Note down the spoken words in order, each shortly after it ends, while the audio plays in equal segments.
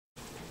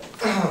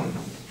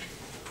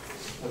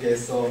Okay,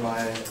 so my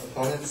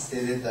opponent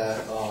stated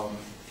that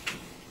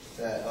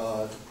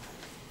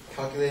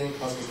calculating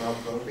cost was not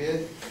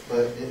appropriate, but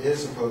it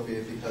is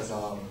appropriate because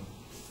 $9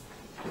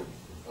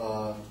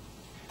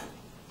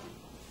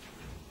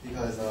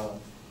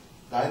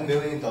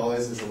 million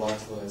is a lot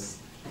to us.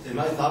 It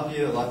might not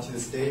be a lot to the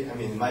state. I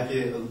mean, it might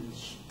be a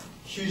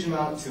huge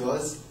amount to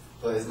us,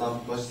 but it's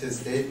not much to the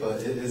state.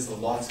 But it is a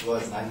lot to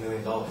us. $9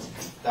 million.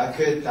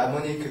 That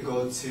money could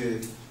go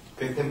to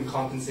victim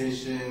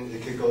compensation.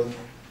 It could go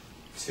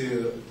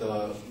to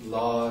the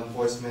law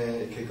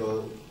enforcement. It could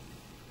go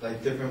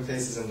like different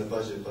places in the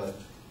budget. But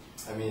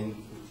I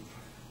mean,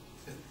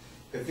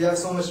 if we have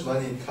so much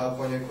money,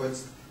 California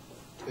courts.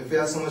 If we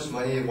have so much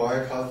money, why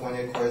are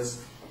California courts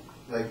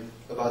like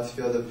about to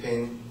feel the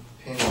pain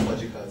of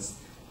budget cuts?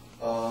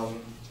 For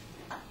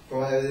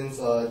my evidence,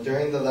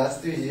 during the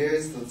last 3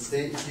 years, the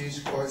state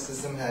huge court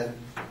system had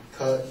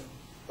cut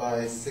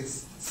by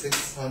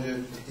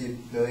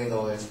 $650 million.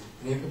 The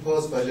new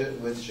proposed budget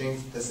would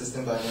shrink the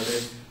system by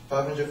another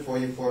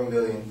 $544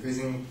 million,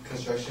 freezing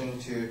construction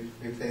to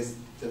replace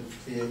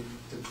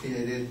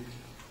depleted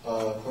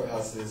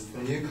courthouses.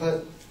 The new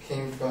cut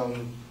came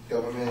from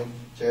government.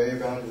 Jerry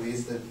Brown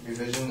released a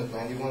revision of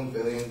 $91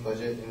 billion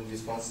budget in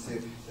response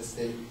to the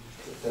state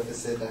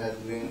deficit that had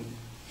loomed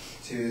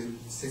to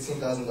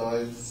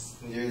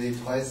 $16,000, nearly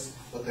twice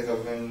what the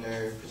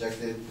governor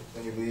projected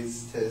when he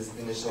released his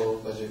initial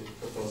budget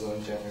proposal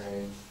in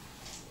January.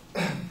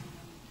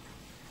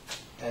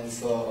 And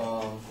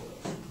so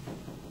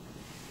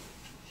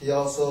he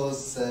also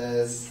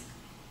says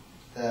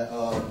that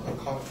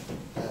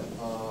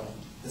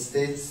the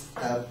states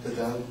have the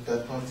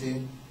death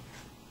penalty.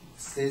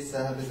 States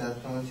that have the death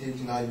penalty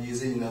do not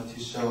use it enough to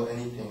show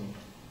anything.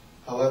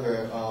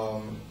 However,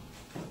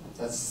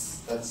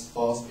 that's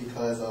false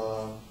because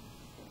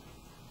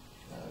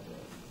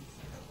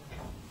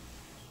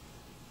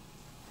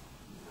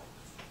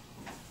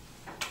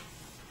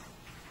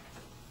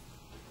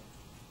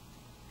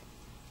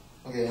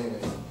okay.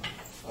 Anyways,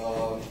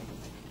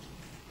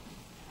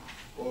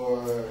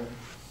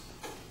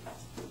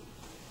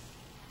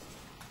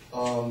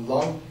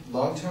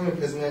 long-term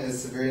imprisonment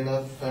is severe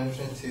enough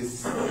punishment to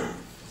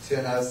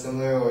have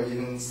similar or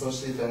even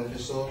socially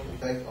beneficial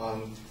effect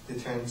on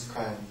deterrence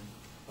crime.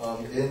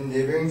 In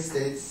neighboring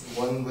states,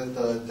 one with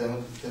the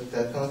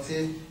death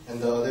penalty and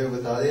the other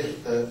without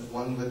it, the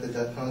one with the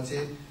death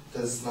penalty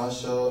does not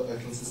show a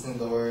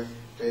consistent lower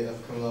rate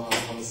of criminal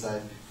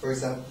homicide. For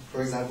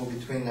example,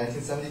 between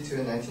 1972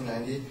 and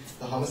 1990,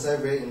 the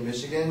homicide rate in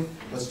Michigan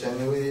was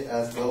generally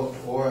as low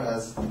or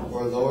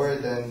lower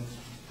than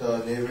the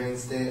neighboring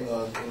state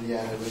of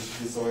Indiana, which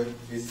restored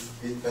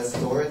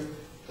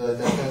the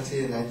death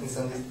penalty in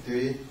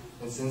 1973,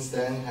 and since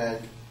then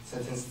had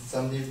sentenced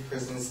 70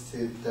 persons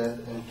to death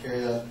and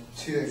carried out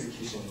 2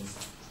 executions.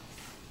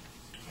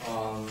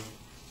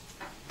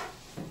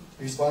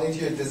 Responding to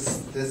your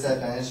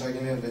disadvantage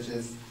argument, which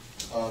is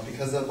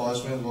because the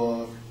abolishment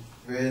will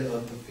rid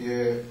of the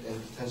fear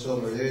and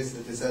potential murders,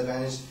 the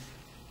disadvantage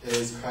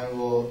is crime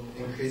will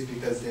increase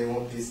because they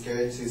won't be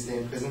scared to stay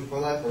in prison for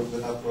life or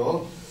without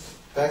parole.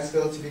 Facts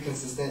fail to be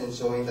consistent in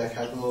showing that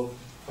capital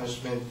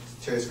punishment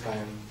deters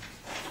crime.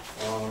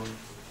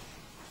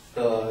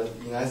 The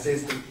United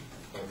States,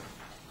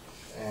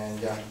 and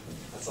yeah,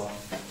 that's all.